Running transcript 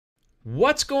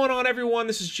What's going on, everyone?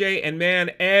 This is Jay, and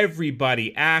man,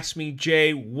 everybody asked me,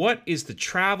 Jay, what is the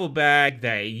travel bag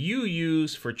that you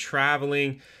use for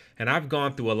traveling? And I've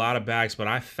gone through a lot of bags, but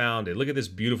I found it. Look at this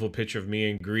beautiful picture of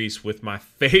me in Greece with my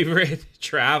favorite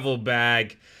travel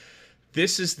bag.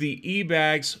 This is the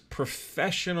eBags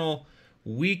Professional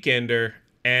Weekender,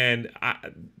 and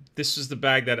this is the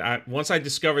bag that once I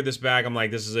discovered this bag, I'm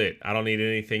like, this is it. I don't need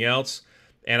anything else.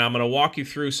 And I'm going to walk you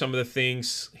through some of the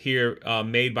things here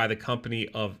made by the company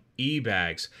of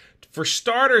eBags. For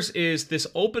starters is this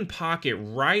open pocket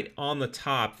right on the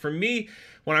top. For me,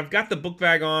 when I've got the book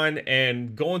bag on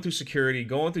and going through security,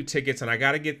 going through tickets, and I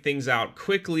got to get things out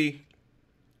quickly,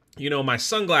 you know, my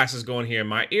sunglasses go in here,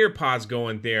 my earpods go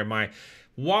in there, my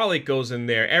wallet goes in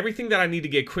there. Everything that I need to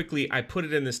get quickly, I put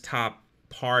it in this top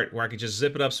part where I can just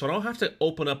zip it up so I don't have to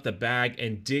open up the bag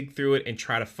and dig through it and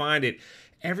try to find it.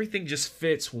 Everything just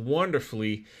fits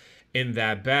wonderfully in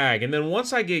that bag. And then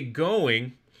once I get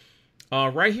going,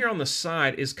 right here on the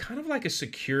side is kind of like a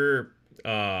secure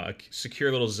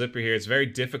little zipper here. It's very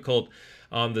difficult.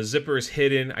 The zipper is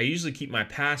hidden. I usually keep my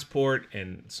passport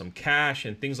and some cash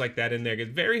and things like that in there.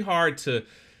 It's very hard to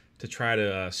try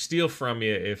to steal from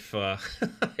you if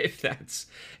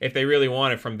if they really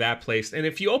want it from that place. And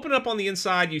if you open up on the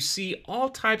inside, you see all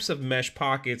types of mesh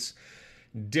pockets,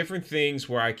 different things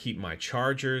where I keep my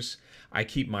chargers, I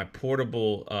keep my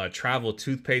portable travel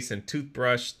toothpaste and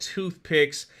toothbrush,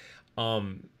 toothpicks,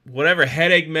 whatever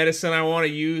headache medicine I want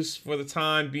to use for the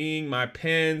time being, my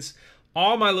pens,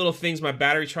 all my little things, my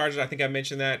battery charger, I think I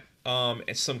mentioned that,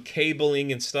 and some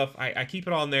cabling and stuff. I keep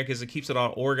it all in there because it keeps it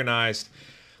all organized.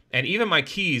 And even my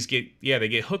keys they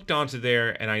get hooked onto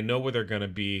there, and I know where they're going to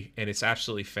be, and it's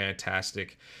absolutely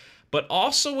fantastic. But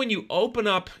also when you open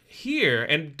up here,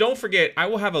 and don't forget, I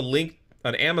will have a link,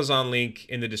 an Amazon link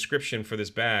in the description for this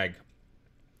bag,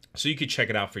 so you can check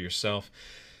it out for yourself.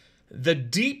 The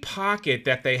deep pocket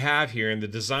that they have here and the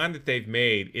design that they've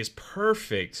made is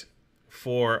perfect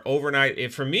for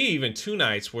overnight, for me, even 2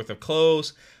 nights worth of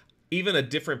clothes, even a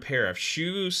different pair of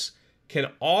shoes can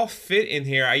all fit in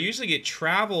here. I usually get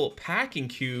travel packing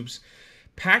cubes,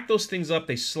 pack those things up,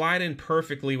 they slide in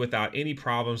perfectly without any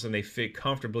problems, and they fit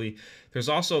comfortably. There's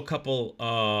also a couple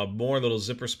more little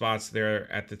zipper spots there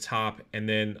at the top, and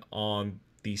then on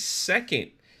the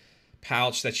second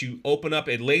pouch that you open up,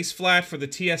 it lays flat for the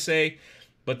TSA,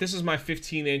 but this is my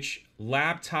 15-inch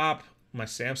laptop, my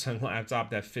Samsung laptop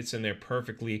that fits in there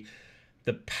perfectly.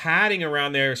 The padding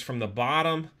around there is from the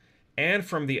bottom and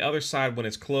from the other side when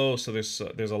it's closed, so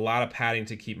there's a lot of padding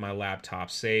to keep my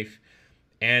laptop safe.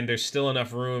 And there's still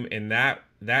enough room in that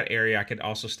area. I could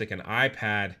also stick an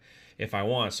iPad if I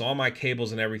want. So all my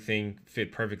cables and everything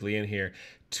fit perfectly in here.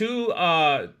 2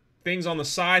 things on the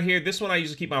side here. This one I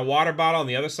usually keep my water bottle. On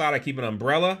the other side I keep an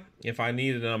umbrella if I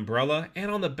needed an umbrella. And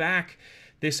on the back,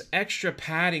 this extra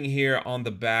padding here on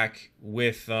the back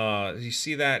with, you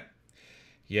see that?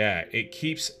 Yeah, it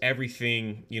keeps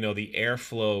everything, you know, the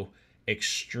airflow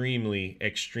extremely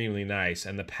nice,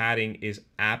 and the padding is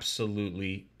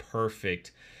absolutely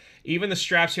perfect. Even the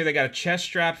straps here, they got a chest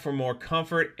strap for more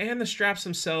comfort, and the straps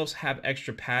themselves have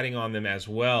extra padding on them as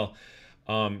well.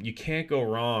 You can't go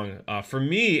wrong, for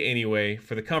me anyway,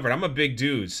 for the comfort. I'm a big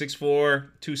dude, 6'4",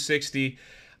 260.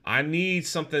 I need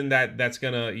something that's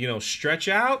gonna, you know, stretch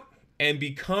out and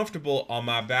be comfortable on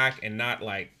my back and not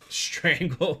like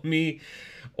strangle me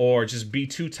or just be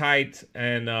too tight.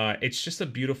 And it's just a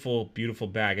beautiful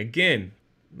bag. Again,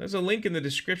 there's a link in the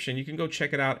description. You can go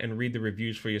check it out and read the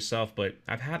reviews for yourself, but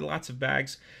I've had lots of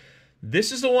bags.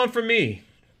 This is the one for me,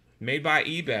 made by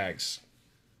eBags.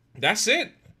 That's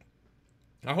it.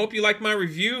 I hope you like my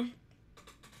review.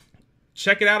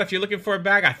 Check it out if you're looking for a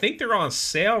bag. I think they're on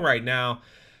sale right now.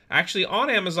 Actually, on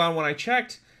Amazon, when I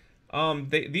checked,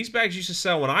 these bags used to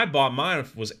sell, when I bought mine,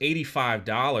 was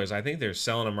 $85. I think they're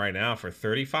selling them right now for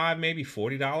 $35, maybe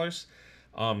 $40.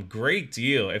 Great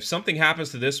deal. If something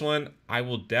happens to this one, I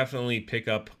will definitely pick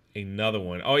up another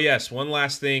one. Oh yes, one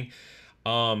last thing.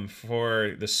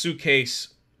 For the suitcase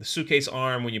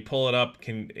arm, when you pull it up,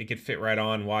 it can fit right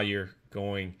on while you're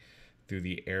going through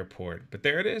the airport. But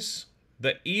there it is,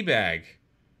 the eBag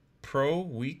Pro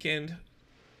Weekend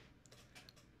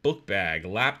book bag,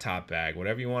 laptop bag,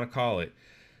 whatever you want to call it.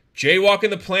 Jaywalking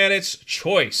the Planet's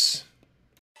choice.